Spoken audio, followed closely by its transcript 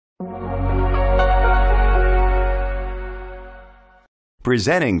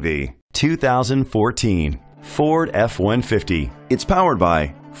Presenting the 2014 Ford F-150. It's powered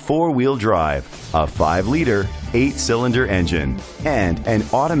by four-wheel drive, a 5-liter, 8-cylinder engine, and an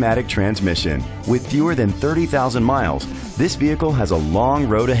automatic transmission. With fewer than 30,000 miles, this vehicle has a long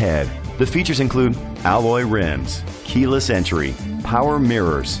road ahead. The features include alloy rims, keyless entry, power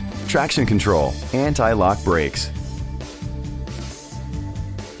mirrors, traction control, anti-lock brakes.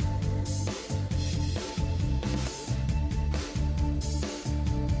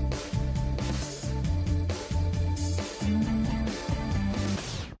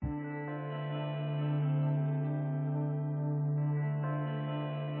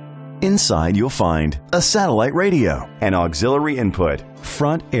 Inside you'll find a satellite radio, an auxiliary input,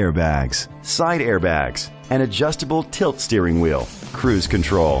 front airbags, side airbags, an adjustable tilt steering wheel, cruise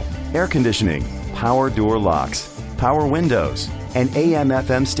control, air conditioning, power door locks, power windows, an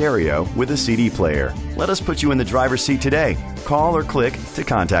AM/FM stereo with a CD player. Let us put you in the driver's seat today. Call or click to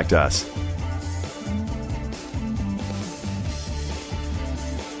contact us.